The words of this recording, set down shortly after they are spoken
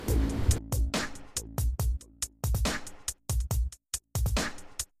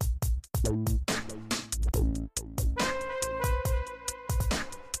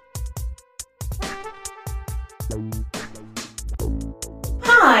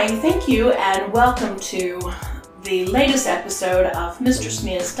Hi, thank you, and welcome to the latest episode of Mistress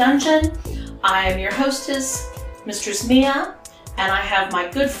Mia's Dungeon. I am your hostess, Mistress Mia, and I have my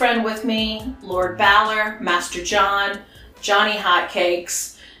good friend with me, Lord Balor, Master John, Johnny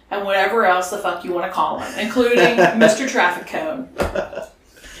Hotcakes, and whatever else the fuck you want to call him, including Mr. Traffic Cone.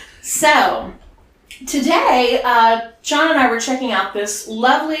 So, today, John and I were checking out this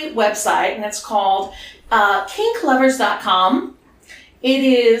lovely website, and it's called kinklovers.com. It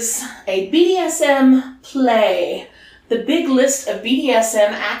is a BDSM play, the big list of BDSM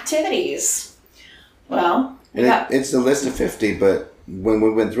activities. Well, it's a list of 50, but when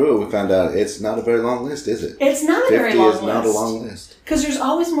we went through it, we found out it's not a very long list, is it? It's not a very long list. 50 is not a long list. Because there's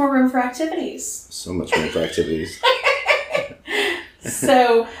always more room for activities. So much room for activities.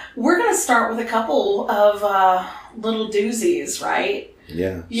 So, we're going to start with a couple of little doozies, right?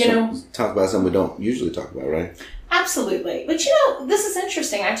 Yeah. Talk about something we don't usually talk about, right? Absolutely. But this is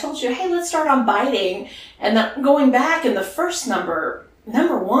interesting. I told you, hey, let's start on biting. And then going back in the first number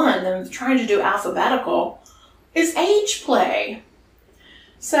one, I'm trying to do alphabetical, is age play.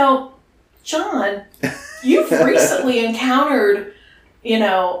 So, John, you've recently encountered,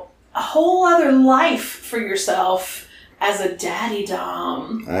 a whole other life for yourself as a daddy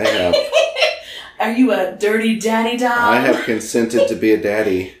dom. I have. Are you a dirty daddy dom? I have consented to be a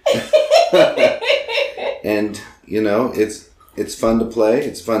daddy. And, it's fun to play.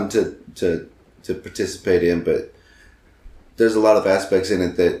 It's fun to participate in, but there's a lot of aspects in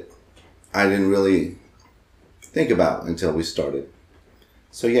it that I didn't really think about until we started.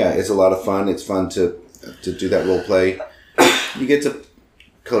 So yeah, it's a lot of fun. It's fun to do that role play. You get to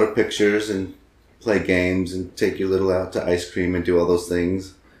color pictures and play games and take your little out to ice cream and do all those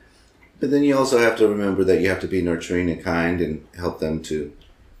things. But then you also have to remember that you have to be nurturing and kind and help them to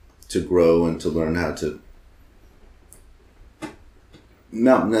grow and to learn how to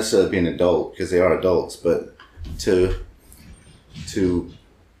not necessarily be an adult, because they are adults, but to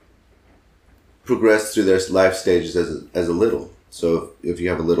progress through their life stages as a little. So if you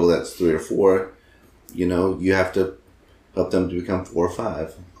have a little that's 3 or 4, you have to help them to become 4 or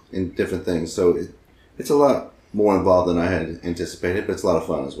 5 in different things. So it's a lot more involved than I had anticipated, but it's a lot of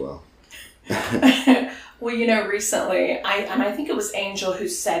fun as well. Well, recently, I think it was Angel who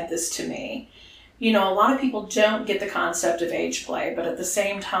said this to me. A lot of people don't get the concept of age play, but at the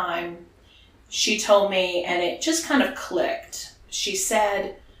same time, she told me, and it just kind of clicked. She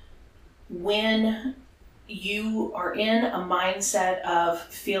said, when you are in a mindset of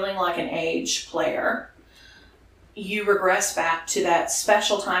feeling like an age player, you regress back to that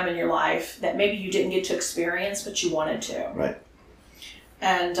special time in your life that maybe you didn't get to experience, but you wanted to. Right.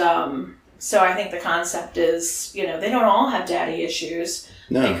 And so I think the concept is, they don't all have daddy issues.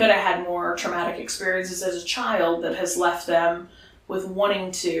 No. They could have had more traumatic experiences as a child that has left them with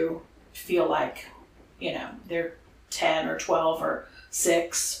wanting to feel like, they're 10 or 12 or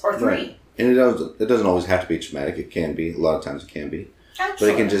 6 or 3. Right. And it doesn't always have to be traumatic. It can be. A lot of times it can be. Absolutely.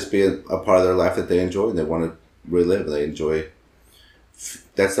 But it can just be a part of their life that they enjoy and they want to relive. They enjoy.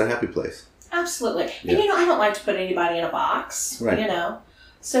 That's their happy place. Absolutely. Yeah. And, I don't like to put anybody in a box, right.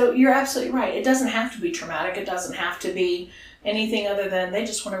 So you're absolutely right. It doesn't have to be traumatic. It doesn't have to be anything other than they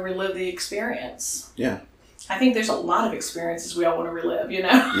just want to relive the experience. Yeah. I think there's a lot of experiences we all want to relive,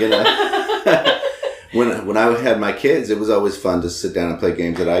 When I had my kids, it was always fun to sit down and play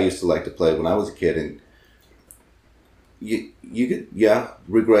games that I used to like to play when I was a kid. And you could,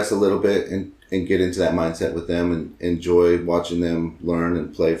 regress a little bit and get into that mindset with them and enjoy watching them learn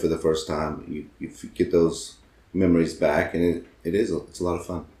and play for the first time. You get those memories back, and it's a lot of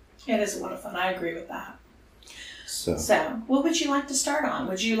fun. It is a lot of fun. I agree with that. So, what would you like to start on?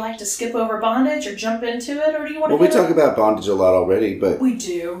 Would you like to skip over bondage or jump into it, or do you want to? Well, we talk about bondage a lot already, but we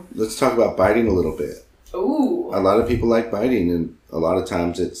do. Let's talk about biting a little bit. Ooh. A lot of people like biting, and a lot of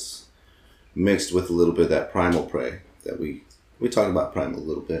times it's mixed with a little bit of that primal prey that we talk about primal a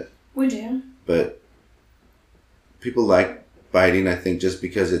little bit. We do. But people like biting, I think, just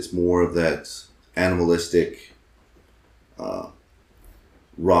because it's more of that animalistic,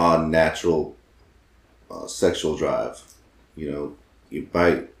 raw, natural, sexual drive. You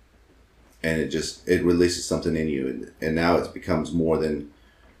bite, and it releases something in you, and now it becomes more than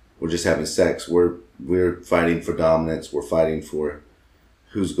we're just having sex. We're fighting for dominance. We're fighting for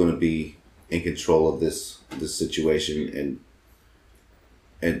who's going to be in control of this situation,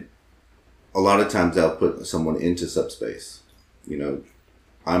 and a lot of times that'll put someone into subspace.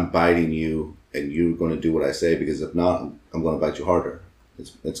 I'm biting you, and you're going to do what I say, because if not, I'm going to bite you harder.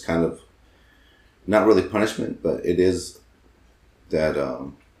 It's kind of not really punishment, but it is that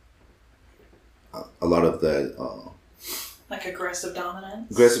a lot of the Like aggressive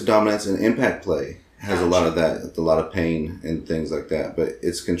dominance? Aggressive dominance and impact play has a lot Gotcha. of that, a lot of pain and things like that, but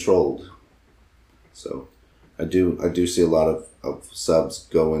it's controlled. So I do see a lot of subs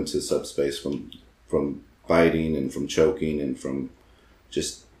go into subspace from biting and from choking and from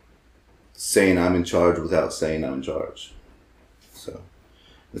just saying I'm in charge without saying I'm in charge. So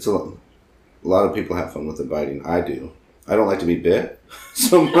it's a lot of people have fun with the biting. I do. I don't like to be bit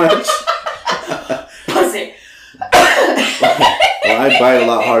so much. Pussy. Well, I bite a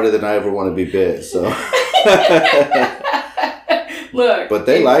lot harder than I ever want to be bit. So, Look. but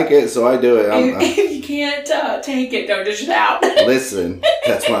they like it, so I do it. If you can't take it, don't dish it out. Listen,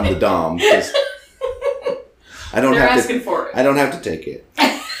 that's why I'm the dom. 'Cause I don't They're have asking to. for it. I don't have to take it.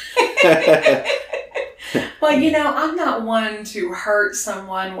 Well, I'm not one to hurt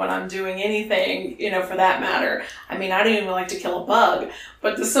someone when I'm doing anything, for that matter. I mean, I don't even like to kill a bug,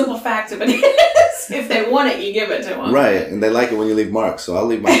 but the simple fact of it is, if they want it, you give it to them. Right, and they like it when you leave marks, so I'll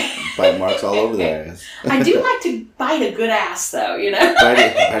leave my bite marks all over their ass. I do like to bite a good ass, though,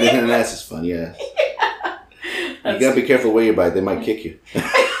 Biting an ass is fun, yeah. You gotta be careful where you bite; they might kick you.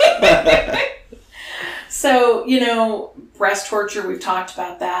 So, breast torture, we've talked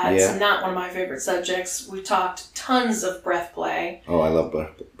about that. Yeah. It's not one of my favorite subjects. We've talked tons of breath play. Oh, I love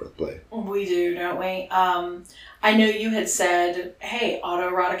breath play. We do, don't we? I know you had said, hey,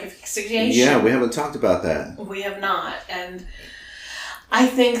 autoerotic asphyxiation. Yeah, we haven't talked about that. We have not. And I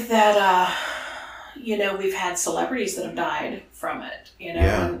think that, we've had celebrities that have died from it,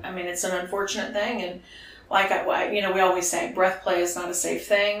 Yeah. And, I mean, it's an unfortunate thing. And like, we always say, breath play is not a safe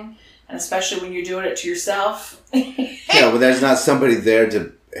thing. And especially when you're doing it to yourself. Yeah, but there's not somebody there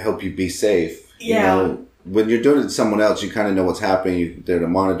to help you be safe. Yeah. When you're doing it to someone else, you kind of know what's happening. You're there to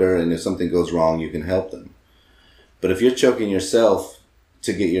monitor, and if something goes wrong, you can help them. But if you're choking yourself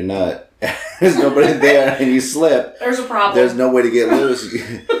to get your nut, there's nobody there, and you slip. There's a problem. There's no way to get loose.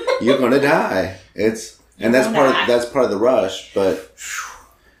 You're gonna die. That's part of the rush. But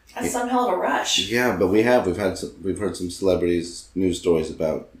that's some hell of a rush. yeah, but we've heard some celebrities news stories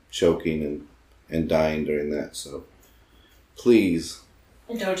about choking and dying during that. So please,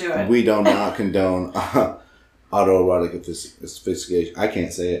 Don't do it. we do not condone autoerotic asphyxiation. I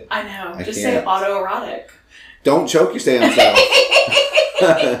can't say it. I know. I Just can't. say autoerotic. Don't choke your damn self.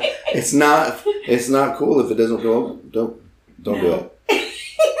 It's not cool if it doesn't go. Don't do it.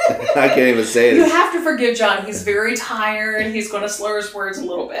 I can't even say it. You have to forgive John. He's very tired. He's going to slur his words a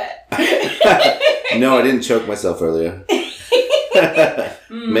little bit. No, I didn't choke myself earlier.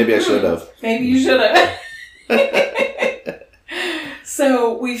 Maybe I should have. Maybe you should have.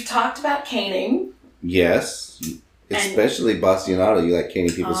 So we've talked about caning. Yes. Especially Bastionado. You like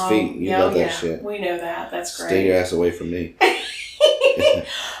caning people's feet. You love that shit. We know that. That's great. Stay your ass away from me.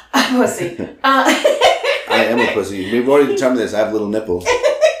 Pussy. I am a pussy. We've already determined this. I have little nipples.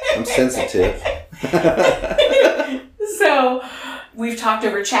 I'm sensitive. So we've talked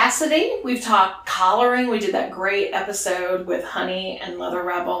over chastity. We've talked collaring. We did that great episode with Honey and Leather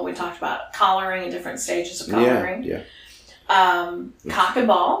Rebel. We talked about collaring and different stages of collaring. Yeah. Cock and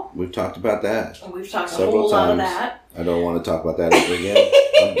ball. We've talked about that. We've talked a Several whole lot of times. that. I don't want to talk about that ever again.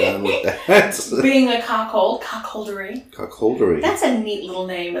 I'm done with that. Being a cockholdery. Cockholdery. That's a neat little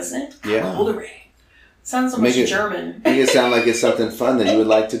name, isn't it? Yeah. Cockholdery. Sounds so much German. Make it sound like it's something fun that you would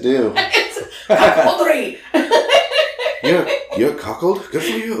like to do. It's cockholdery. You're cockled? Good for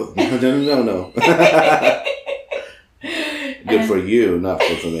you. No. Good for you, not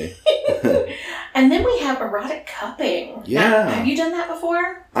good for me. And then we have erotic cupping. Yeah. Now, have you done that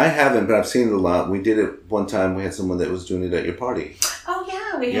before? I haven't, but I've seen it a lot. We did it one time. We had someone that was doing it at your party. Oh,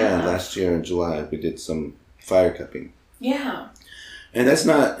 yeah, we Yeah, have. last year in July, we did some fire cupping. Yeah. And that's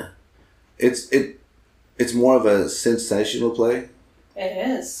not... It's more of a sensational play. It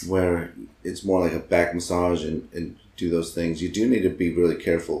is. Where it's more like a back massage and do those things. You do need to be really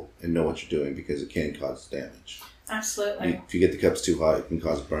careful and know what you're doing because it can cause damage. Absolutely. If you get the cups too hot, it can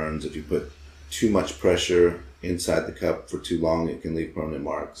cause burns. If you put too much pressure inside the cup for too long, it can leave permanent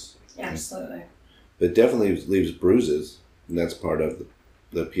marks. Absolutely. But it definitely leaves bruises, and that's part of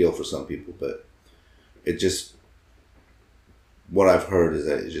the appeal for some people. But it just, what I've heard is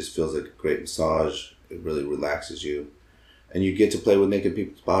that it just feels like a great massage. It really relaxes you. And you get to play with naked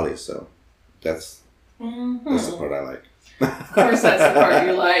people's bodies, so that's the part I like. Of course, that's the part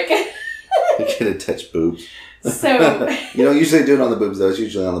you like. You get to touch boobs. So you don't usually do it on the boobs, though. It's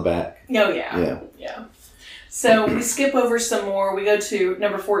usually on the back. Oh, yeah. So we skip over some more. We go to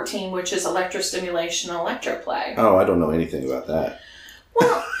number 14, which is electrostimulation and electroplay. Oh, I don't know anything about that.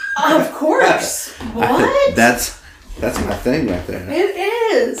 Well, of course. What? That's That's my thing right there. It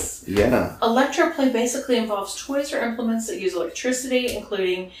is. Yeah. Electroplay basically involves toys or implements that use electricity,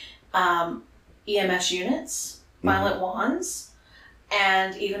 including EMS units, violent wands,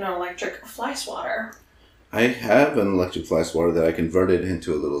 and even an electric fly swatter. I have an electric fly swatter that I converted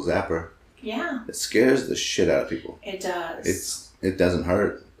into a little zapper. Yeah. It scares the shit out of people. It does. It doesn't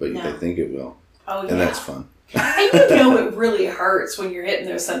hurt, but No. they think it will. Oh, yeah. And that's fun. And you know it really hurts when you're hitting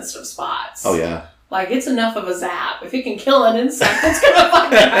those sensitive spots. Oh, yeah. Like, it's enough of a zap. If it can kill an insect, it's going to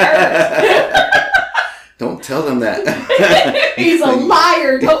fucking hurt. Don't tell them that. He's a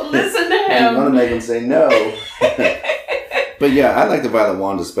liar. Don't listen to him. You want to make them say no. But yeah, I like the violet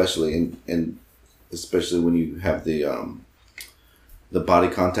wand especially, and especially when you have the body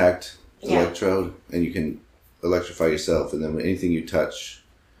contact electrode, and you can electrify yourself, and then anything you touch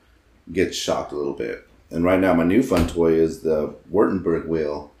gets shocked a little bit. And right now, my new fun toy is the Württemberg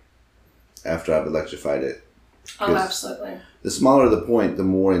wheel. After I've electrified it. Oh, absolutely. The smaller the point, the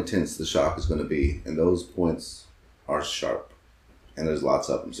more intense the shock is going to be. And those points are sharp. And there's lots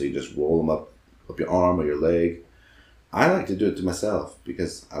of them. So you just roll them up your arm or your leg. I like to do it to myself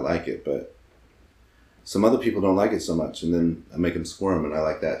because I like it. But some other people don't like it so much. And then I make them squirm, and I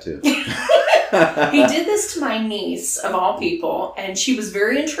like that too. He did this to my niece, of all people, and she was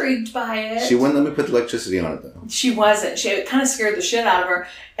very intrigued by it. She wouldn't let me put the electricity on it, though. She wasn't. It kind of scared the shit out of her.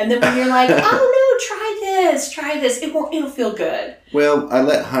 And then when you're like, oh, no, try this. It'll feel good. Well, I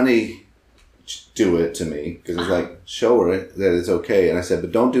let Honey do it to me because it's like, show her that it's okay. And I said,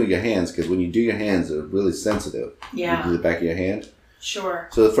 but don't do your hands because when you do your hands, they're really sensitive. Yeah. You do the back of your hand. Sure.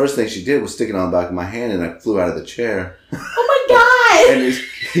 So the first thing she did was stick it on the back of my hand, and I flew out of the chair. Oh my God! And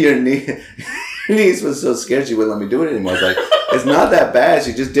your niece was so scared she wouldn't let me do it anymore. I was like, it's not that bad.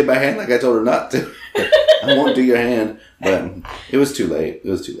 She just did my hand like I told her not to. I won't do your hand. But it was too late.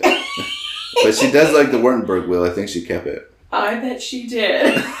 But she does like the Württemberg wheel. I think she kept it. I bet she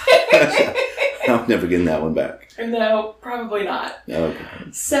did. I'm never getting that one back. No, probably not. Okay.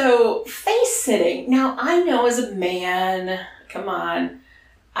 So, face sitting. Now, I know as a man, come on,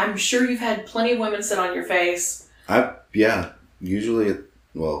 I'm sure you've had plenty of women sit on your face. Yeah. Usually,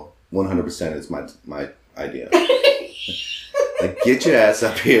 100% is my idea. Like, get your ass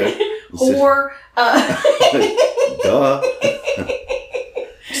up here. Or, duh.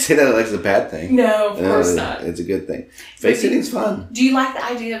 Say that like it's a bad thing. No, of course not. It's a good thing. Face sitting's fun. Do you like the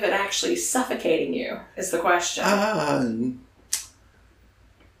idea of it actually suffocating you, is the question. I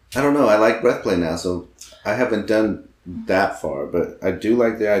don't know. I like breath play now, so I haven't done that far. But I do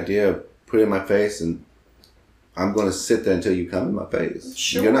like the idea of putting my face and I'm going to sit there until you come in my face.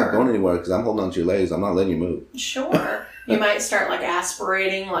 Sure. You're not going anywhere because I'm holding on to your legs. I'm not letting you move. Sure. You might start like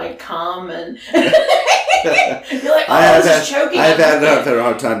aspirating like cum and you're like, this is choking. I've had a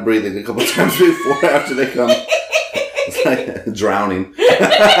hard time breathing a couple times before after they come. It's like drowning.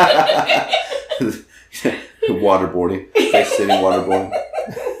 Waterboarding. Face sitting waterboarding.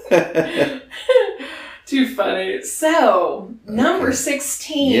 Too funny. So, number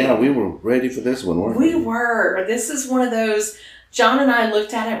 16. Yeah, we were ready for this one, weren't we? We were. This is one of those, John and I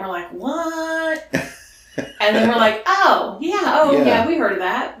looked at it and we're like, what? And then we're like, yeah, we heard of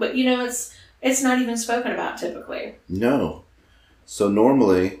that. But, it's not even spoken about typically. No. So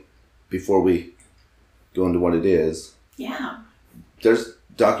normally, before we go into what it is, there's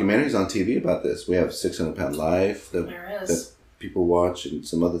documentaries on TV about this. We have 600 Pound Life that people watch and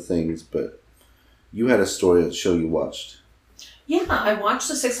some other things, but you had a show you watched. Yeah, I watched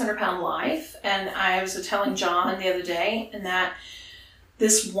the 600 Pound Life, and I was telling John the other day, and that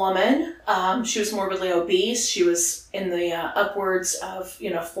this woman, she was morbidly obese. She was in the upwards of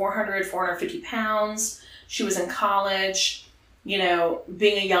 400, 450 pounds. She was in college, being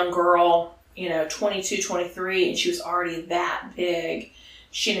a young girl, 22, 23, and she was already that big.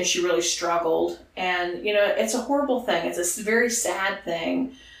 She really struggled, and it's a horrible thing. It's a very sad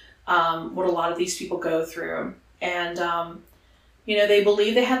thing. What a lot of these people go through. And, they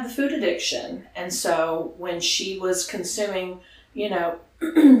believe they have the food addiction. And so when she was consuming,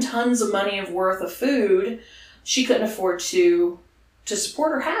 tons of money worth of food, she couldn't afford to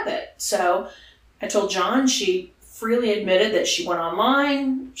support her habit. So I told John, she freely admitted that she went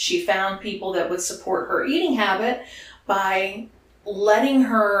online. She found people that would support her eating habit by letting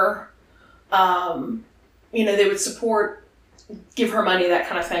her, they would give her money, that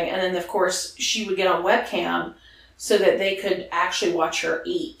kind of thing. And then, of course, she would get on webcam so that they could actually watch her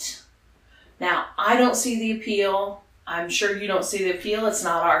eat. Now, I don't see the appeal. I'm sure you don't see the appeal. It's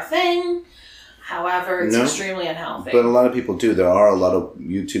not our thing. However, it's extremely unhealthy. But a lot of people do. There are a lot of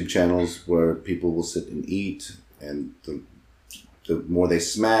YouTube channels where people will sit and eat, and the more they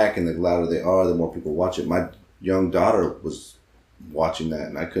smack and the louder they are, the more people watch it. My young daughter was watching that,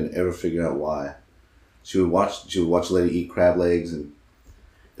 and I couldn't ever figure out why. She would watch a lady eat crab legs, and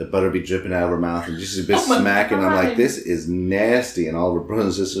the butter be dripping out of her mouth, and just a bit smacking. I'm like, this is nasty. And all of her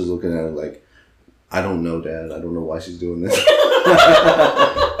brothers and sisters looking at her like, I don't know, Dad. I don't know why she's doing this.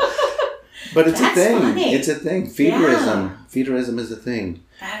 But it's a thing. Funny. It's a thing. Feederism is a thing.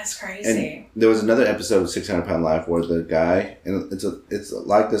 That is crazy. And there was another episode of 600 Pound Life where the guy, and it's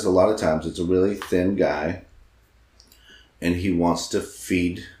like this a lot of times. It's a really thin guy, and he wants to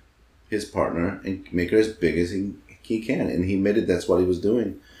feed his partner and make her as big as he can. And he admitted that's what he was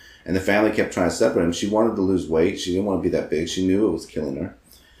doing. And the family kept trying to separate him. She wanted to lose weight. She didn't want to be that big. She knew it was killing her.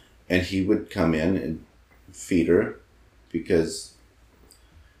 And he would come in and feed her because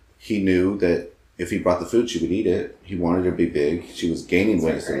he knew that if he brought the food, she would eat it. He wanted her to be big. She was gaining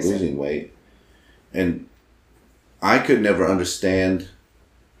weight instead of losing weight. And I could never understand,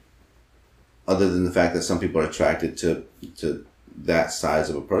 other than the fact that some people are attracted to that size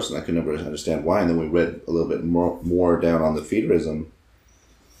of a person. I could never understand why. And then we read a little bit more down on the feederism.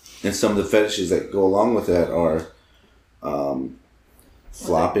 And some of the fetishes that go along with that are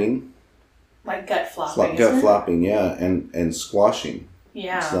flopping. Like gut flopping. Gut flopping, yeah. And squashing.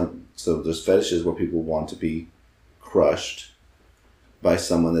 Yeah. So there's fetishes where people want to be crushed by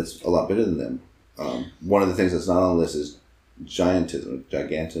someone that's a lot bigger than them. One of the things that's not on the list is gigantism,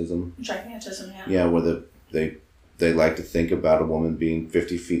 yeah. Yeah, where they like to think about a woman being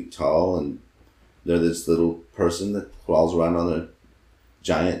 50 feet tall, and they're this little person that crawls around on their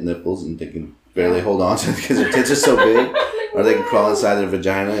giant nipples, and they can barely hold on to it because their tits are so big. Or they can crawl inside their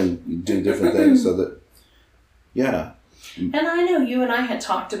vagina and do different things. So that, yeah. And I know you and I had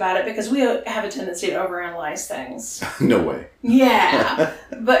talked about it because we have a tendency to overanalyze things. No way. Yeah.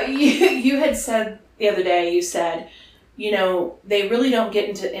 But you had said the other day, you said, they really don't get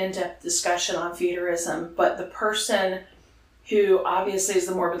into in-depth discussion on feederism, but the person who obviously is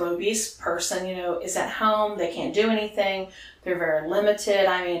the morbidly obese person, is at home, they can't do anything, they're very limited.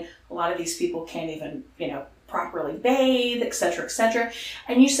 I mean, a lot of these people can't even, properly bathe, et cetera, et cetera.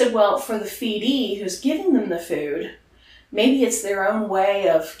 And you said, well, for the feedee who's giving them the food, maybe it's their own way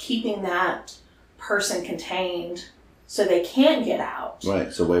of keeping that person contained so they can't get out. Right,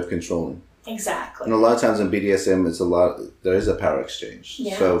 it's a way of controlling. Exactly. And a lot of times in BDSM, there is a power exchange.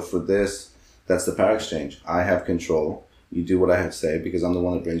 Yeah. So for this, that's the power exchange. I have control. You do what I have to say because I'm the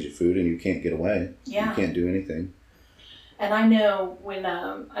one that brings you food, and you can't get away. Yeah. You can't do anything. And I know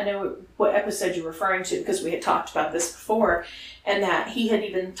I know what episode you're referring to because we had talked about this before, and that he had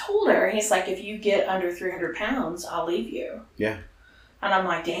even told her, he's like, if you get under 300 pounds, I'll leave you. Yeah. And I'm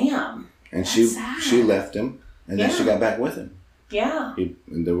like, damn. And she left him, and then she got back with him. Yeah.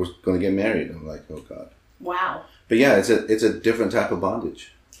 And they were going to get married. I'm like, oh God. Wow. But yeah, it's a different type of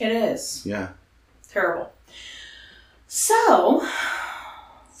bondage. It is. Yeah. Terrible. So.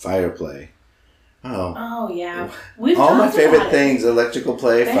 Fire play. Oh yeah. We've all my favorite things: electrical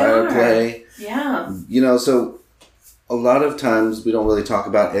play, fire play. Yeah. So a lot of times we don't really talk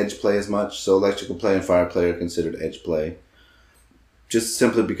about edge play as much. So electrical play and fire play are considered edge play, just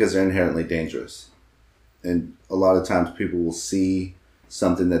simply because they're inherently dangerous. And a lot of times people will see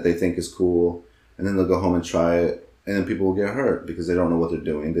something that they think is cool, and then they'll go home and try it, and then people will get hurt because they don't know what they're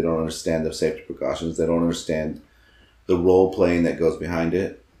doing. They don't understand the safety precautions. They don't understand the role playing that goes behind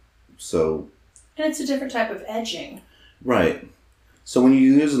it. So. And it's a different type of edging. Right. So when you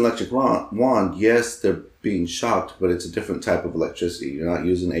use an electric wand, yes, they're being shocked, but it's a different type of electricity. You're not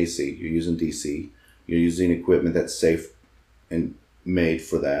using AC. You're using DC. You're using equipment that's safe and made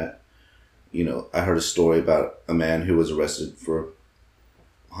for that. I heard a story about a man who was arrested for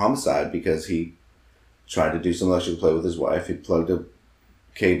homicide because he tried to do some electrical play with his wife. He plugged a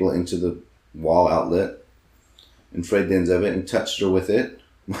cable into the wall outlet and frayed the ends of it and touched her with it.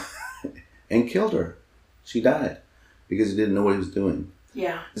 And killed her. She died because he didn't know what he was doing.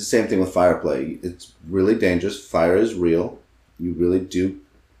 Yeah. It's the same thing with fire play. It's really dangerous. Fire is real. You really do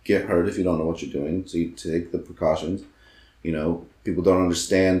get hurt if you don't know what you're doing. So you take the precautions. People don't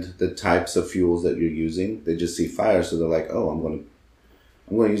understand the types of fuels that you're using. They just see fire, so they're like, "Oh, I'm going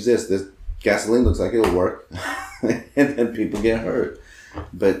to use this. This gasoline looks like it'll work," and then people get hurt.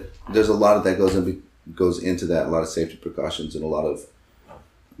 But there's a lot of that goes into that. A lot of safety precautions and a lot of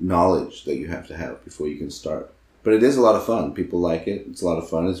knowledge that you have to have before you can start. But it is a lot of fun. People like it. It's a lot of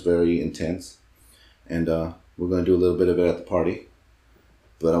fun. It's very intense. And we're going to do a little bit of it at the party.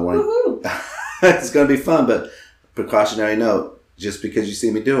 But I want it's going to be fun. But precautionary note, just because you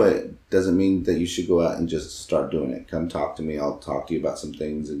see me do it doesn't mean that you should go out and just start doing it. Come talk to me. I'll talk to you about some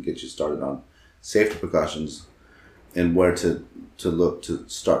things and get you started on safety precautions and where to look to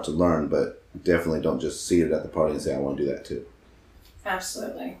start to learn, but definitely don't just see it at the party and say, I want to do that too.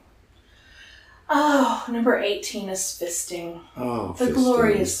 Absolutely. Oh, number 18 is fisting. Oh, the fisting.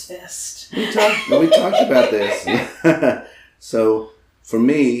 Glorious fist. We talked about this. So, for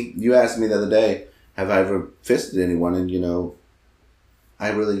me, you asked me the other day, have I ever fisted anyone? And,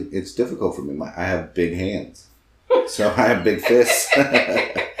 it's difficult for me. I have big hands. So, I have big fists.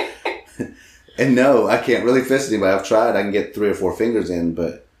 And no, I can't really fist anybody. I've tried. I can get 3 or 4 fingers in,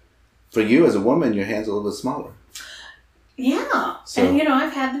 but for you as a woman, your hand's a little bit smaller. Yeah. So, and,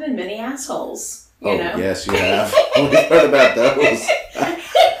 I've had them in many assholes. You know? Yes, you have. We've heard about those.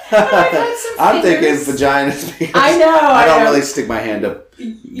 I'm thinking vaginas. I know. I don't really stick my hand up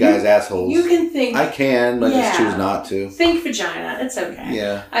guys' assholes. You can think. I can, but I just choose not to. Think vagina. It's okay.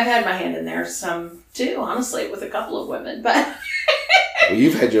 Yeah. I've had my hand in there some too, honestly, with a couple of women. But well,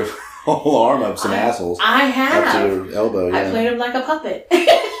 you've had your whole arm up some assholes. I have. Up to your elbow, yeah. I played them like a puppet.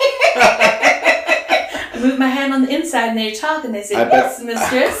 Move my hand on the inside and they talk and they say, yes,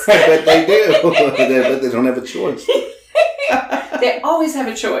 mistress. I bet they do. But they don't have a choice. They always have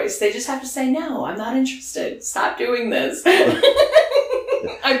a choice. They just have to say, no, I'm not interested. Stop doing this.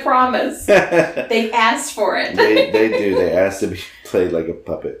 I promise. They asked for it. They do. They ask to be played like a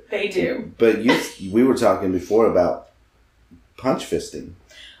puppet. They do. But we were talking before about punch fisting.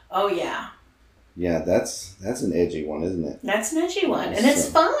 Oh, yeah. Yeah, that's an edgy one, isn't it? That's an edgy one. And it's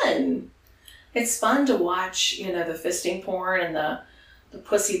fun. It's fun to watch, the fisting porn and the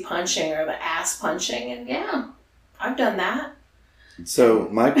pussy punching or the ass punching. And yeah, I've done that. So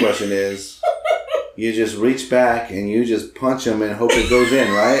my question is, you just reach back and you just punch them and hope it goes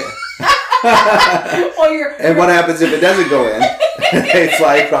in, right? And what happens if it doesn't go in? They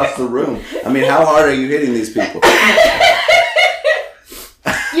fly across the room. I mean, how hard are you hitting these people?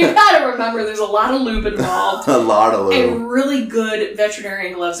 You gotta remember, there's a lot of lube involved. A lot of lube. And really good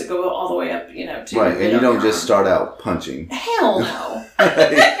veterinarian gloves that go all the way up, to right, and you don't just start out punching. Hell no.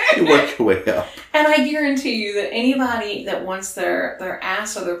 You work your way up. And I guarantee you that anybody that wants their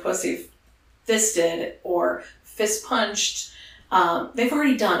ass or their pussy fisted or fist punched, they've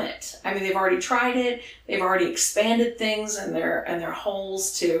already done it. I mean, they've already tried it. They've already expanded things in their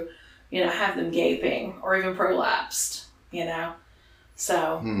holes to, have them gaping or even prolapsed,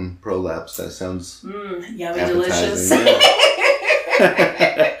 So. Prolapse, that sounds yummy, delicious. Yeah.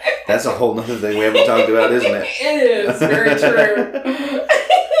 That's a whole nother thing we haven't talked about, isn't it? It is, very true.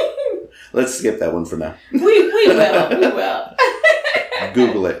 Let's skip that one for now. We will.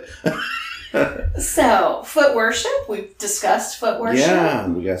 Google it. So, foot worship. We've discussed foot worship. Yeah,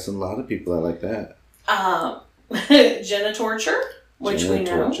 we got a lot of people that like that. Genitorture, which we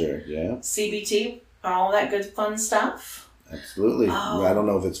know. Genitorture, yeah. CBT, all that good fun stuff. Absolutely. Oh. I don't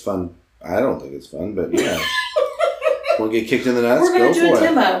know if it's fun. I don't think it's fun, but yeah. Want to get kicked in the nuts? We're going to do a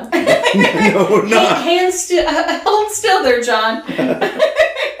demo. No, we're not. Hold still there, John.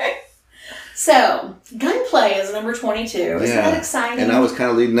 So, gunplay is number 22. Isn't that exciting? And I was kind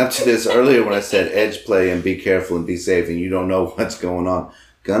of leading up to this earlier when I said edge play and be careful and be safe and you don't know what's going on.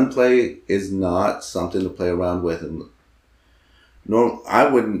 Gunplay is not something to play around with. And I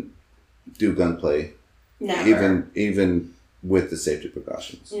wouldn't do gunplay. Never. Even with the safety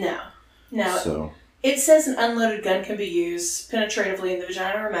precautions. No. So it says an unloaded gun can be used penetratively in the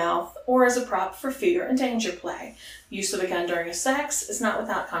vagina or mouth or as a prop for fear and danger play. Use of a gun during a sex is not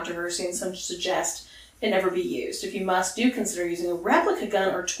without controversy and some suggest it never be used. If you must, do consider using a replica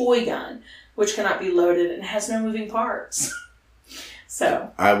gun or toy gun, which cannot be loaded and has no moving parts.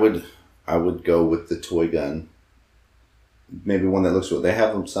 So I would go with the toy gun. Maybe one that looks real. They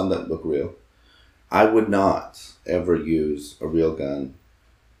have some that look real. I would not ever use a real gun,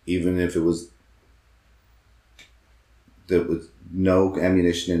 even if it was there was no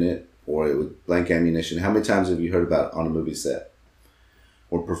ammunition in it or it was blank ammunition. How many times have you heard about on a movie set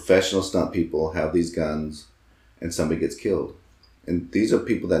where professional stunt people have these guns and somebody gets killed? And these are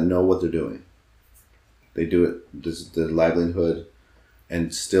people that know what they're doing. They do it, this is the livelihood,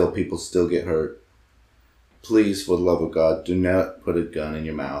 and still people still get hurt. Please, for the love of God, do not put a gun in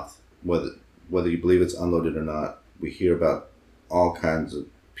your mouth, whether you believe it's unloaded or not. We hear about all kinds of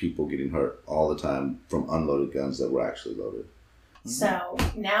people getting hurt all the time from unloaded guns that were actually loaded. So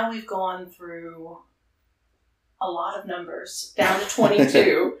now we've gone through a lot of numbers, down to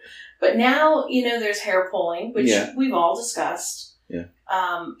 22. But now, there's hair pulling, which we've all discussed. Yeah.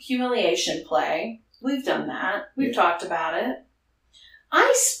 Humiliation play. We've done that. We've talked about it.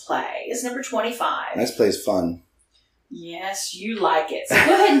 Ice play is number 25. Ice play is fun. Yes, you like it. So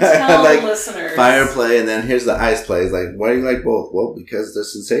go ahead and tell the listeners. Fire play, and then here's the ice play. It's like, why do you like both? Well, because they're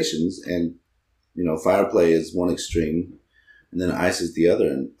sensations, and fire play is one extreme, and then ice is the other.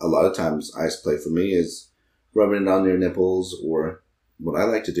 And a lot of times, ice play for me is rubbing it on your nipples, or what I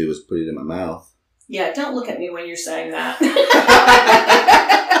like to do is put it in my mouth. Yeah, don't look at me when you're saying that.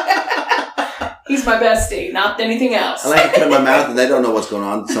 He's my bestie, not anything else. I like to put it in my mouth, and they don't know what's going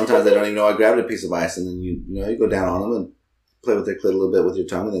on. Sometimes they don't even know I grabbed a piece of ice, and then you go down on them and play with their clit a little bit with your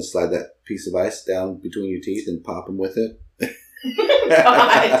tongue, and then slide that piece of ice down between your teeth and pop them with it.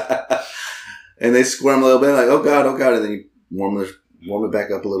 God. And they squirm a little bit, like, oh God, and then you warm it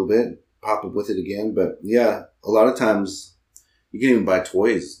back up a little bit, pop it with it again. But yeah, a lot of times you can even buy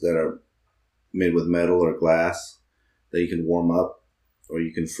toys that are made with metal or glass that you can warm up, or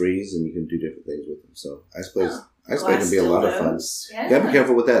you can freeze, and you can do different things with them. So ice play can be a lot of fun. Yeah. You gotta be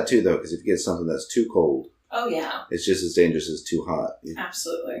careful with that too, though, because if you get something that's too cold, oh yeah, it's just as dangerous as too hot.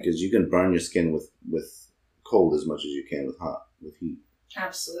 Absolutely. Because you can burn your skin with cold as much as you can with heat.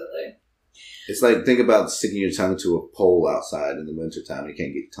 Absolutely. It's like, think about sticking your tongue to a pole outside in the wintertime and you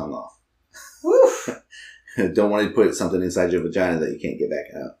can't get your tongue off. Woof. Don't want to put something inside your vagina that you can't get back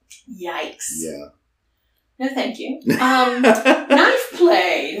out. Yikes. Yeah. No, thank you. Knife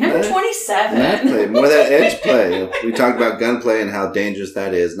play, number 27. Knife play, more that edge play. We talked about gun play and how dangerous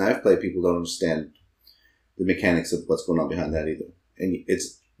that is. Knife play, people don't understand the mechanics of what's going on behind that either. And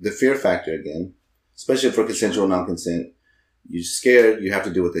it's the fear factor again, especially for consensual non-consent. You're scared, you have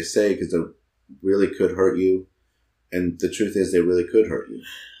to do what they say because they really could hurt you. And the truth is, they really could hurt you.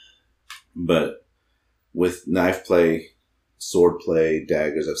 But with knife play, sword play,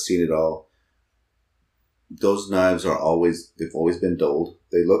 daggers, I've seen it all. Those knives they've always been dulled.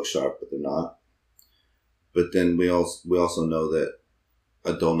 They look sharp, but they're not. But then we also know that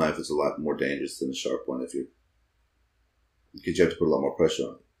a dull knife is a lot more dangerous than a sharp one because you have to put a lot more pressure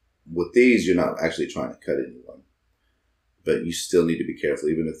on it. With these, you're not actually trying to cut anyone, but you still need to be careful,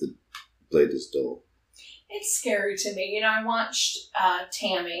 even if the blade is dull. It's scary to me. I watched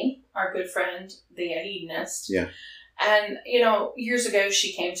Tammy, our good friend, the hedonist. Yeah. And, years ago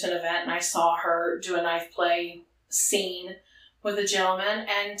she came to an event and I saw her do a knife play scene with a gentleman.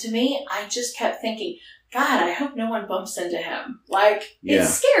 And to me, I just kept thinking, God, I hope no one bumps into him.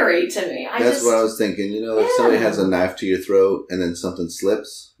 It's scary to me. That's what I was thinking. If somebody has a knife to your throat and then something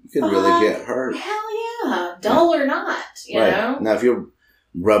slips, you could really get hurt. Hell yeah. Dull or not, you know? Now, if you're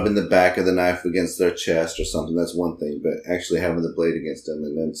rubbing the back of the knife against their chest or something, that's one thing. But actually having the blade against them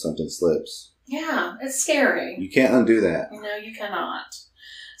and then something slips. Yeah, it's scary. You can't undo that. No, you cannot.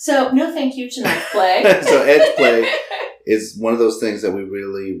 So, no thank you to knife play. So edge play is one of those things that we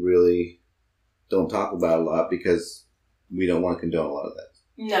really, really don't talk about a lot because we don't want to condone a lot of that.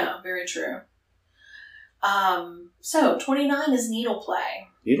 No, very true. So 29 is needle play.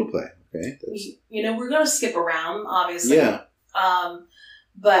 Needle play, okay. We're going to skip around, obviously. Yeah.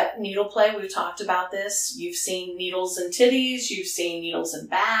 But needle play, we've talked about this. You've seen needles in titties. You've seen needles in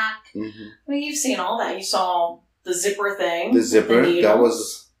back. Mm-hmm. I mean, you've seen all that. You saw the zipper thing. The zipper, that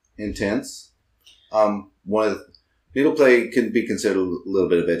was intense. Needle play can be considered a little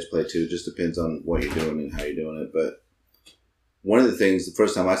bit of edge play too. It just depends on what you're doing and how you're doing it. But one of the things, the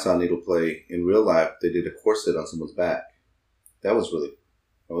first time I saw needle play in real life, they did a corset on someone's back. That was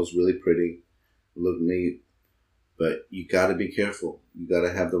really pretty. It looked neat. But you got to be careful. You got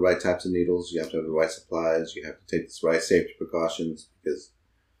to have the right types of needles. You have to have the right supplies. You have to take the right safety precautions because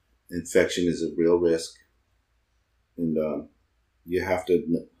infection is a real risk. And you have to,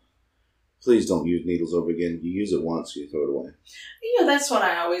 please don't use needles over again. You use it once, you throw it away. That's what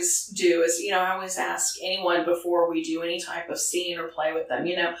I always do is, I always ask anyone before we do any type of scene or play with them,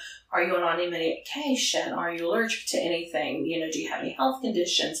 are you on any medication? Are you allergic to anything? Do you have any health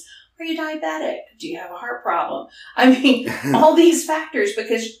conditions? Are you diabetic? Do you have a heart problem? I mean, all these factors,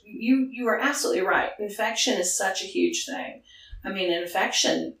 because you are absolutely right. Infection is such a huge thing. I mean, an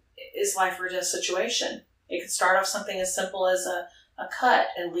infection is life or death situation. It could start off something as simple as a cut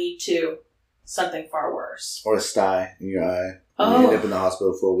and lead to something far worse. Or a sty in your eye. And you end up in the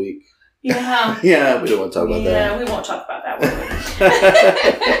hospital for a week. Yeah. Yeah, we don't want to talk about that. Yeah, we won't talk about that one.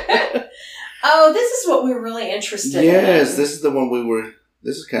 Oh, this is what we're really interested in. Yes, this is the one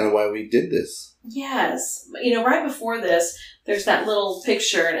this is kind of why we did this. Yes. Right before this, there's that little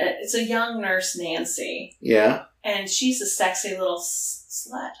picture, and it's a young nurse, Nancy. Yeah. And she's a sexy little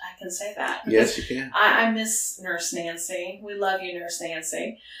slut. I can say that. Yes, you can. I miss Nurse Nancy. We love you, Nurse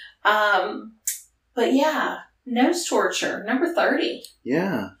Nancy. But yeah, nose torture, number 30.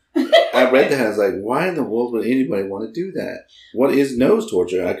 Yeah. I read that. I was like, why in the world would anybody want to do that? What is nose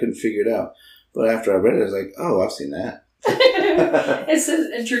torture? I couldn't figure it out. But after I read it, I was like, oh, I've seen that. It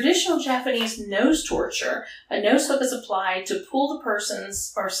says, in traditional Japanese nose torture, a nose hook is applied to pull the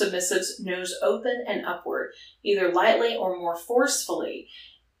person's or submissive's nose open and upward, either lightly or more forcefully.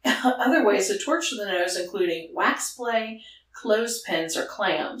 Other ways to torture the nose including wax play, clothespins or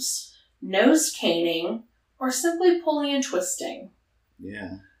clamps, nose caning, or simply pulling and twisting.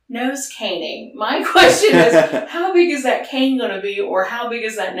 Yeah. Nose caning. My question is, how big is that cane going to be, or how big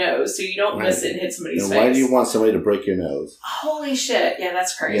is that nose so you don't miss it and hit somebody's face? Why do you want somebody to break your nose? Holy shit. Yeah,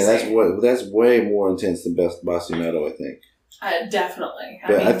 that's crazy. Yeah, that's way more intense than bastinado, I think. Definitely.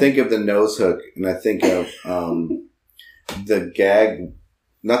 I think of the nose hook, and I think of the gag,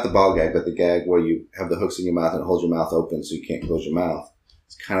 not the ball gag, but the gag where you have the hooks in your mouth and it holds your mouth open so you can't close your mouth.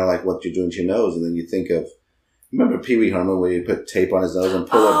 It's kind of like what you're doing to your nose, and then you think of, remember Pee Wee Herman where you put tape on his nose and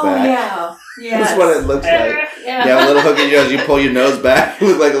pull it back? Yeah. Yes. That's what it looks like. Yeah. You have a little hook in your nose, you pull your nose back, you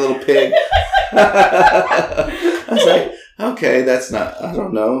look like a little pig. I was like, okay, that's not, I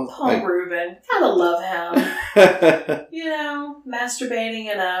don't know. Paul Rubin. Gotta love him. You know, masturbating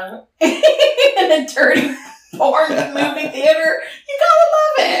in a dirty porn movie theater. You gotta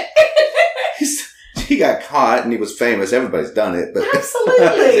love it. He got caught and he was famous. Everybody's done it, but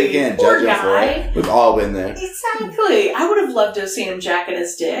absolutely, you can't poor judge him for it. We've all been there. Exactly. I would have loved to have seen him jacking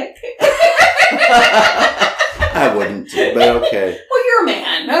his dick. I wouldn't, but okay. Well, you're a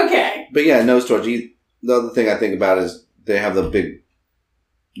man. Okay. But yeah, nose torture. The other thing I think about is they have the big.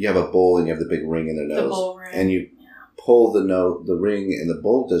 You have a bull and you have the big ring in their nose, the bull ring, and you pull the ring, and the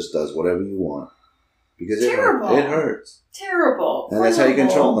bull just does whatever you want because it hurts. Terrible. And that's how you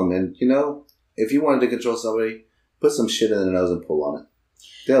control them. And you know, if you wanted to control somebody, put some shit in their nose and pull on it.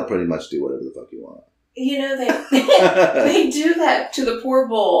 They'll pretty much do whatever the fuck you want. You know, they do that to the poor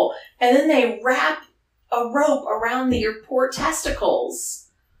bull, and then they wrap a rope around your poor testicles.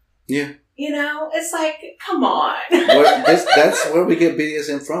 Yeah. You know, it's like, come on. That's where we get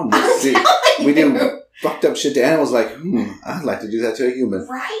BDSM from. We do fucked up shit to animals like, I'd like to do that to a human.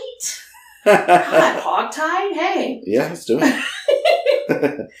 Right? God, hogtied? Hey. Yeah, let's do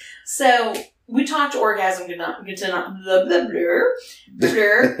it. So, we talked orgasm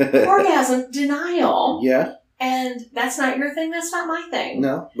orgasm denial. Yeah. And that's not your thing, that's not my thing.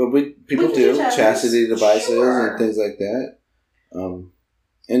 No, but people do. Chastity devices and things like that.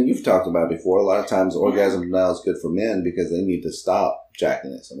 And you've talked about it before, a lot of times orgasm denial is good for men because they need to stop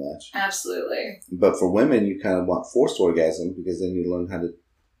jacking it so much. Absolutely. But for women, you kind of want forced orgasm because then you learn how to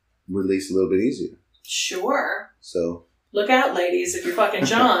release a little bit easier. Sure. So look out, ladies, if you're fucking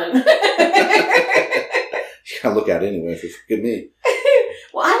John. You gotta look out anyway if you're fucking me.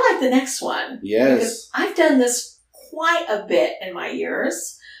 Well, I like the next one. Yes. Because I've done this quite a bit in my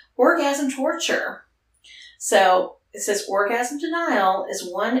years. Orgasm torture. So it says orgasm denial is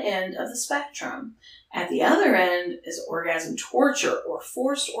one end of the spectrum. At the other end is orgasm torture or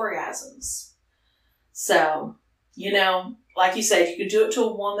forced orgasms. So, you know, like you said, you can do it to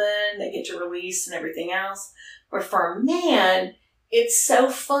a woman, they get to release and everything else. But for a man, it's so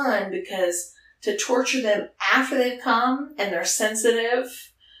fun because to torture them after they've come and they're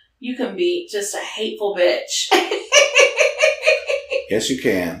sensitive, you can be just a hateful bitch. Yes, you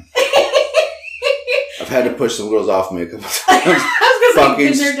can. I've had to push some girls off me a couple times. I was going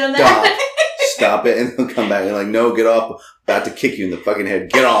to say, done that. Stop it, and they'll come back and like, no, get off. About to kick you in the fucking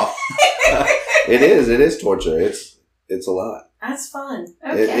head. Get off. It is torture. It's a lot. That's fun.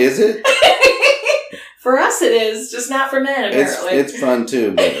 Okay. Is it? For us it is, just not for men apparently. It's fun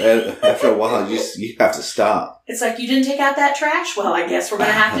too, but after a while you have to stop. It's like, you didn't take out that trash? Well, I guess we're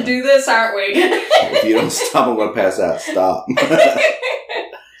going to have to do this, aren't we? If you don't stop, I'm going to pass out. Stop.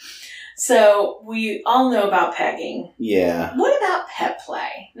 So, we all know about pegging. Yeah. What about pet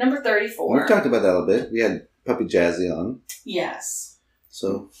play? Number 34. We've talked about that a little bit. We had Puppy Jazzy on. Yes.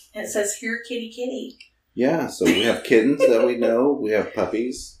 So. And it says, here, kitty, kitty. Yeah, so we have kittens that we know. We have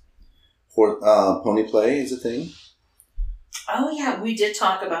puppies. Pony play is a thing. Oh, yeah, we did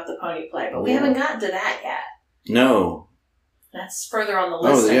talk about the pony play, but we haven't gotten to that yet. No. That's further on the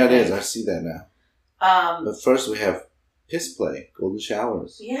list. Oh, yeah, it is. I see that now. But first we have piss play, golden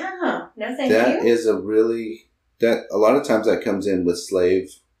showers. Yeah, no thank you. That is a lot of times that comes in with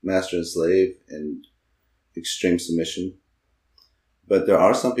master and slave, and extreme submission. But there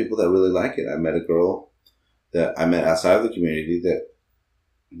are some people that really like it. I met a girl that I met outside of the community that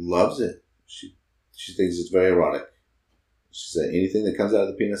loves it. She thinks it's very erotic. She said, anything that comes out of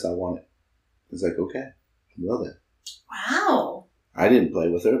the penis, I want it. It's like, okay, well then. Wow. I didn't play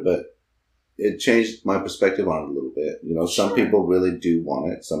with her, but it changed my perspective on it a little bit. You know, Sure. Some people really do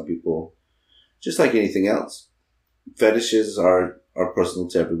want it. Some people, just like anything else, fetishes are personal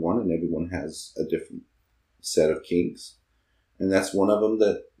to everyone, and everyone has a different set of kinks. And that's one of them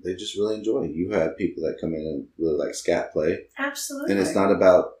that they just really enjoy. You've had people that come in and really like scat play. Absolutely. And it's not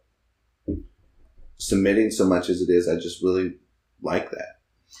about submitting so much as it is, I just really like that.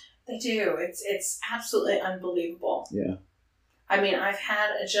 They do. It's absolutely unbelievable. Yeah. I mean, I've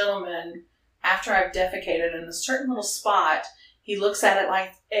had a gentleman, after I've defecated in a certain little spot, he looks at it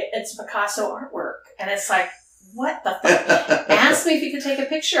like it's Picasso artwork. And it's like, what the fuck? Asked me if he could take a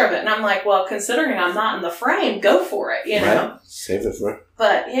picture of it. And I'm like, well, considering I'm not in the frame, go for it, you know? Right. Save it for...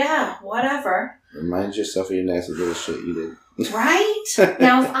 But yeah, whatever. Remind yourself of your nasty little shit you did. Right?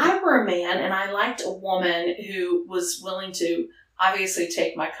 Now, if I were a man and I liked a woman who was willing to obviously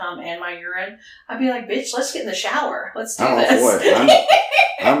take my cum and my urine, I'd be like, bitch, let's get in the shower. Let's do this. I'm all for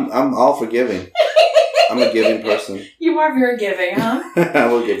it. I'm all forgiving. I'm a giving person. You are very giving, huh? I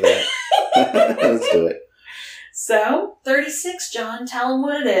will give that. Let's do it. So, 36, John, tell them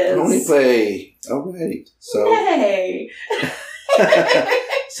what it is. Pony play. All right. So, Yay.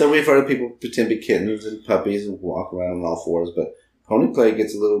 so we've heard of people pretend to be kittens and puppies and walk around on all fours, but pony play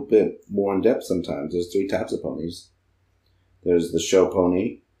gets a little bit more in depth sometimes. There's 3 types of ponies. There's the show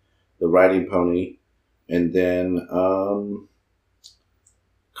pony, the riding pony, and then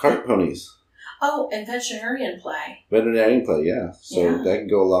cart ponies. Oh, and veterinarian play. Veterinarian play, yeah. So Yeah. that can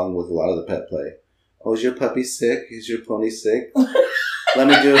go along with a lot of the pet play. Oh, is your puppy sick? Is your pony sick? Let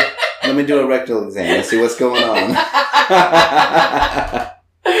me do a rectal exam and see what's going on.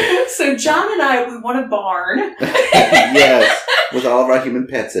 So John and I, we want a barn. Yes, with all of our human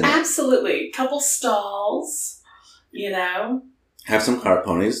pets in it. Absolutely. Couple stalls, you know. Have some cart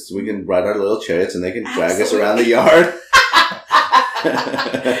ponies so we can ride our little chariots and they can drag us Absolutely. around the yard.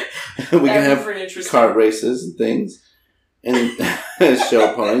 We can have cart races and things. And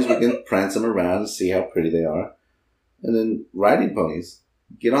show ponies, we can prance them around and see how pretty they are. And then riding ponies,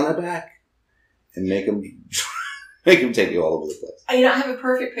 get on their back and make them take you all over the place. You know, I have a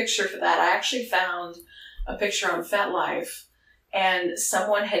perfect picture for that. I actually found a picture on FetLife, and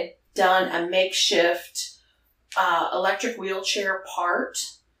someone had done a makeshift electric wheelchair part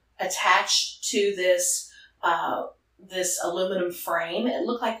attached to this aluminum frame. It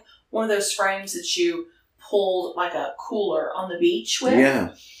looked like one of those frames that you pulled like a cooler on the beach with.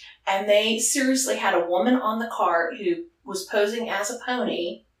 Yeah. And they seriously had a woman on the cart who was posing as a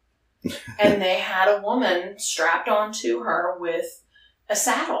pony, and they had a woman strapped onto her with a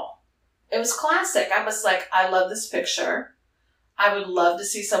saddle. It was classic. I was like, I love this picture. I would love to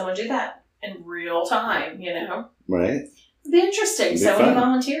see someone do that in real time, you know? Right. It'd be interesting. It'd be So many fun.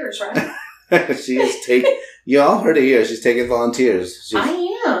 volunteers, right? She is taking, you all heard it here, she's taking volunteers. She's I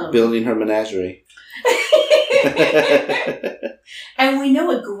am. building her menagerie. And we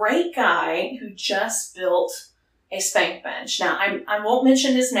know a great guy who just built a spank bench. Now, I won't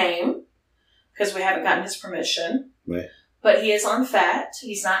mention his name because we haven't gotten his permission. Right. But he is on FET.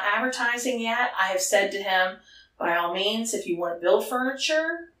 He's not advertising yet. I have said to him, by all means, if you want to build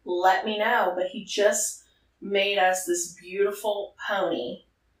furniture, let me know. But he just made us this beautiful pony.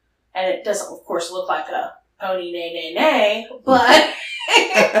 And it doesn't, of course, look like a pony nay, but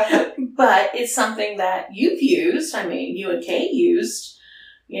but it's something that you've used. I mean, you and Kate used,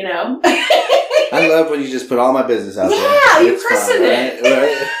 you know. I love when you just put all my business out there. Yeah, you It's christened fun, it.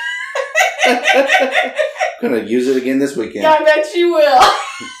 Right? I'm going to use it again this weekend. I bet you will.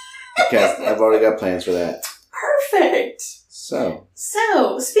 Because I've already got plans for that. Perfect. So,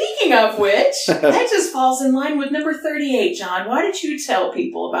 Speaking of which, that just falls in line with number 38, John. Why did you tell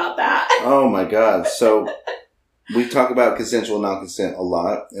people about that? oh my God. So, we talk about consensual non-consent a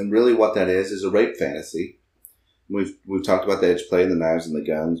lot. And really what that is a rape fantasy. We've talked about the edge play and the knives and the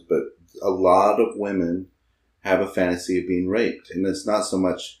guns. But a lot of women have a fantasy of being raped. And it's not so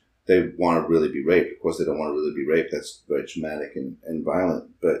much they want to really be raped. Of course, they don't want to really be raped. That's very traumatic and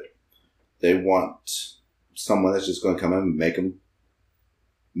violent. But they want someone that's just going to come in and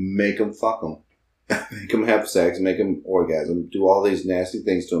make them fuck them. Make them have sex, make them orgasm, do all these nasty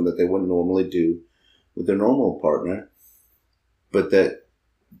things to them that they wouldn't normally do with their normal partner. But that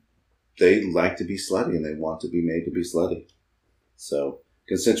they like to be slutty and they want to be made to be slutty. So,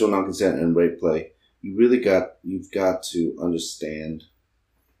 consensual non-consent and rape play, you've got to understand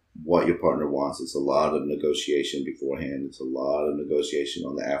what your partner wants. It's a lot of negotiation beforehand. It's a lot of negotiation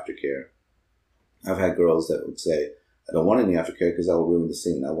on the aftercare. I've had girls that would say, I don't want any aftercare because I will ruin the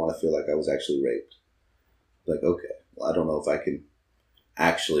scene. I want to feel like I was actually raped. Like, okay, well, I don't know if I can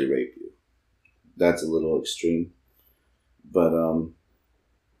actually rape you. That's a little extreme. But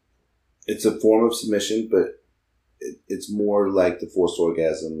it's a form of submission, but it's more like the forced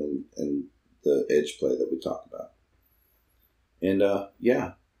orgasm and the edge play that we talked about. And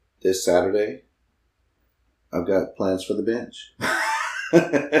yeah, this Saturday, I've got plans for the bench.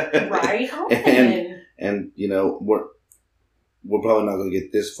 Right on. And you know, we're probably not going to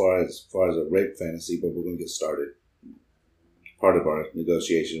get this far as a rape fantasy, but we're going to get started. Part of our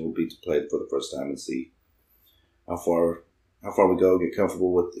negotiation will be to play it for the first time and see how far we go, get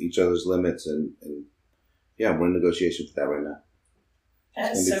comfortable with each other's limits, and yeah, we're in negotiation for that right now.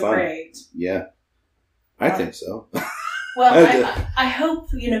 That's so fun. Great. Yeah, I think so. Well, I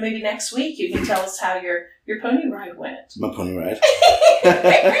hope, maybe next week you can tell us how your pony ride went. My pony ride.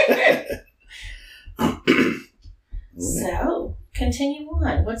 So, continue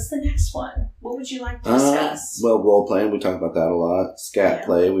on. What's the next one? What would you like to discuss? Well, role playing, we talk about that a lot. Scat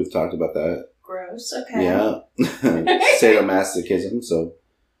play, we've talked about that. Gross, okay. Yeah. Sadomasochism, so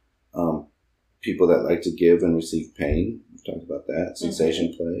people that like to give and receive pain, we've talked about that.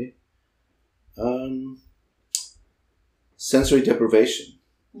 Sensation play. Sensory deprivation.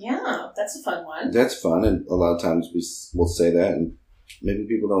 Yeah, that's a fun one. That's fun, and a lot of times we'll say that, and maybe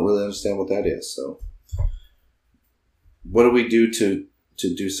people don't really understand what that is, so... What do we do to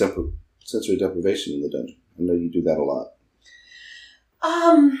do sensory deprivation in the dungeon? I know you do that a lot.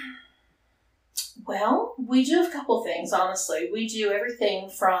 Well, we do a couple things, honestly. We do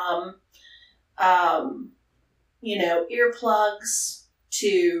everything from, earplugs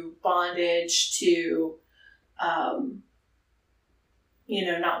to bondage to,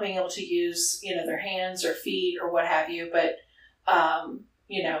 not being able to use, their hands or feet or what have you, but,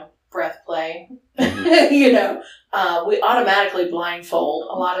 breath play. We automatically blindfold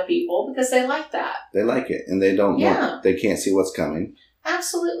a lot of people because they like that. They like it, and they don't want, they can't see what's coming.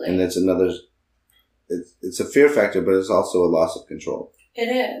 Absolutely. And it's another, it's a fear factor, but it's also a loss of control. It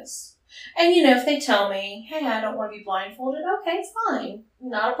is. And, if they tell me, hey, I don't want to be blindfolded, okay, fine.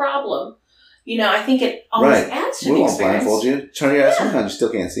 Not a problem. I think it always adds to the experience. We won't blindfold you. Turn your ass around, you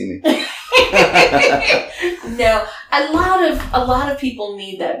still can't see me. No, a lot of people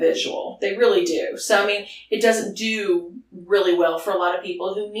need that visual. They really do. So, it doesn't do really well for a lot of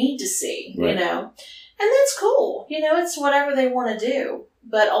people who need to see, and that's cool. It's whatever they want to do.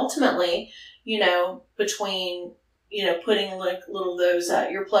 But ultimately, between, putting like little those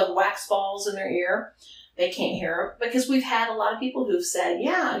earplug wax balls in their ear, they can't hear it, because we've had a lot of people who've said,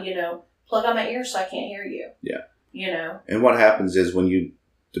 plug on my ear so I can't hear you. Yeah. And what happens is when you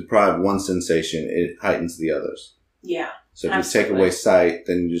deprive one sensation, it heightens the others. Yeah. So if you take away sight,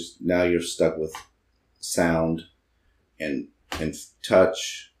 then now you're stuck with sound and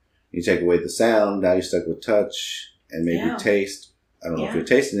touch. You take away the sound, now you're stuck with touch and maybe taste. I don't know if you're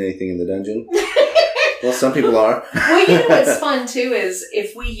tasting anything in the dungeon. Well, some people are. Well, what's fun too is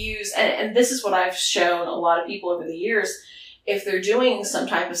if we use, and this is what I've shown a lot of people over the years, if they're doing some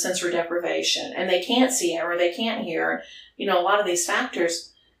type of sensory deprivation and they can't see or they can't hear, a lot of these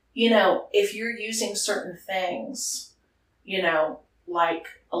factors, if you're using certain things, like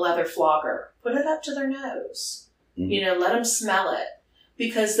a leather flogger, put it up to their nose, let them smell it,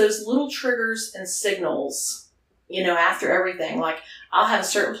 because those little triggers and signals, after everything, like I'll have a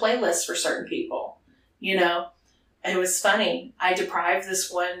certain playlist for certain people, and it was funny. I deprived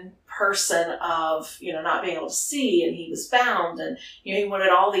this one person of, not being able to see, and he was bound, and, he wanted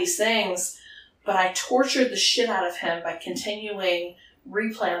all these things, but I tortured the shit out of him by continuing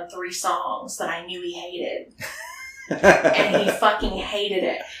replay on 3 songs that I knew he hated. And he fucking hated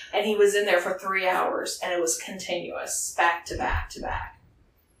it. And he was in there for 3 hours, and it was continuous, back to back to back.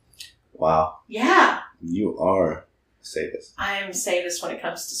 Wow. Yeah. You are sadist. I am sadist when it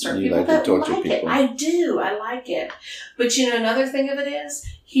comes to certain people that like it. I do. I like it. But another thing of it is,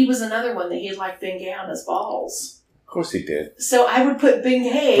 he was another one that he liked Bengay on his balls. Of course he did. So I would put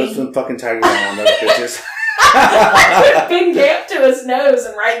Bengay. Put some fucking Tiger on those bitches. I put Bengay up to his nose,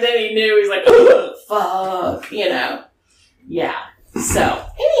 and right then he knew. He's like, fuck, Yeah. So,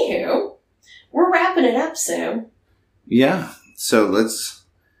 anywho, we're wrapping it up soon. Yeah. So it's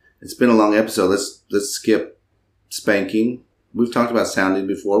been a long episode. Let's skip spanking. We've talked about sounding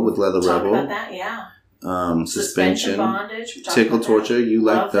before with Leather Rebel. Talked about that, yeah. Suspension, bondage, tickle torture. You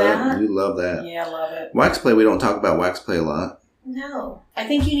like that? You love that. Yeah, I love it. Wax play. We don't talk about wax play a lot. No, I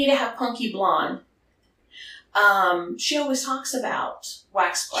think you need to have Punky Blonde. She always talks about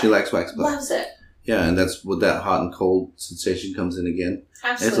wax play. She likes wax play. Loves it. Yeah, and that's what that hot and cold sensation comes in again.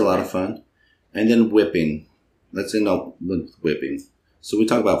 Absolutely. It's a lot of fun. And then whipping. Let's end up with whipping. So we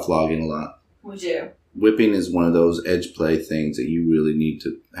talk about flogging a lot. We do. Whipping is one of those edge play things that you really need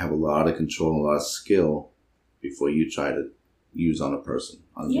to have a lot of control and a lot of skill before you try to use on a person,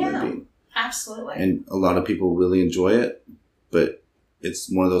 on a human being. Absolutely. And a lot of people really enjoy it, but it's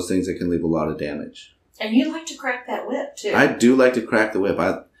one of those things that can leave a lot of damage. And you like to crack that whip, too. I do like to crack the whip.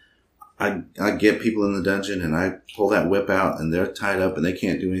 I get people in the dungeon and I pull that whip out and they're tied up and they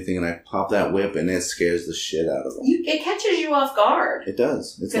can't do anything and I pop that whip and it scares the shit out of them. It catches you off guard. It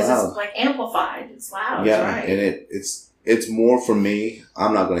does. It's because loud. It's like amplified. It's loud. Yeah, Right. and it's more for me.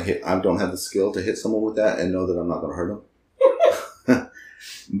 I'm not going to hit. I don't have the skill to hit someone with that and know that I'm not going to hurt them.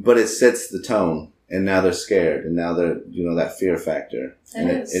 But it sets the tone, and now they're scared, and now they're that fear factor, and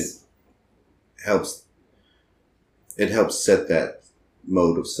it helps. It helps set that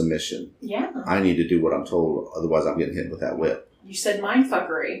mode of submission. Yeah. I need to do what I'm told, otherwise I'm getting hit with that whip. You said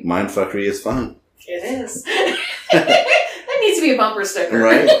mindfuckery. Mindfuckery is fun. It is. That needs to be a bumper sticker.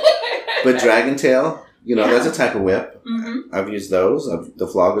 Right. But Dragon Tail, that's a type of whip. Mm-hmm. I've used those. The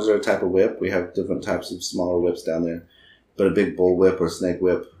floggers are a type of whip. We have different types of smaller whips down there. But a big bull whip or snake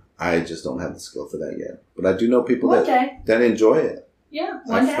whip, I just don't have the skill for that yet. But I do know people that enjoy it. Yeah,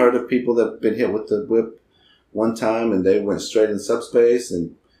 I've heard of people that have been hit with the whip one time and they went straight in subspace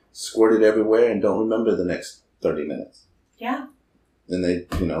and squirted everywhere and don't remember the next 30 minutes. Yeah. And they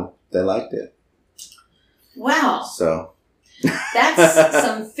liked it. Wow. So. That's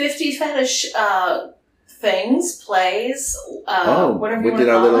some 50 fetish things, plays, whatever you we did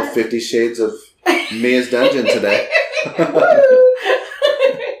our little 50 Shades of Mia's Dungeon today.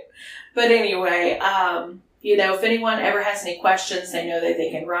 But anyway, if anyone ever has any questions, they know that they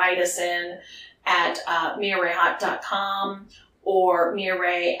can write us in at miarayhot.com or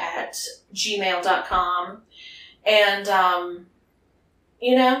miaray@gmail.com. And,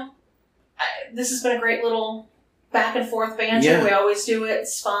 this has been a great little back and forth banter. Yeah. We always do it.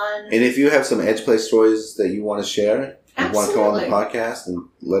 It's fun. And if you have some edge play stories that you want to share, you want to come on the podcast and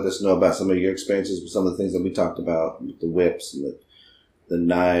let us know about some of your experiences with some of the things that we talked about, with the whips and the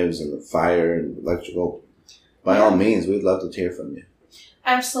knives and the fire and electrical, by all means, we'd love to hear from you.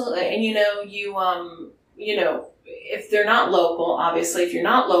 Absolutely. And if they're not local, obviously, if you're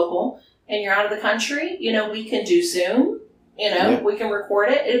not local and you're out of the country, we can do Zoom. We can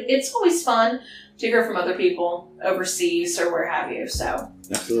record it. It's always fun to hear from other people overseas or where have you. So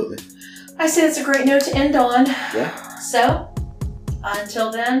absolutely. I say it's a great note to end on. Yeah. So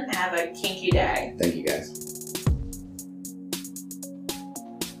until then, have a kinky day. Thank you, guys.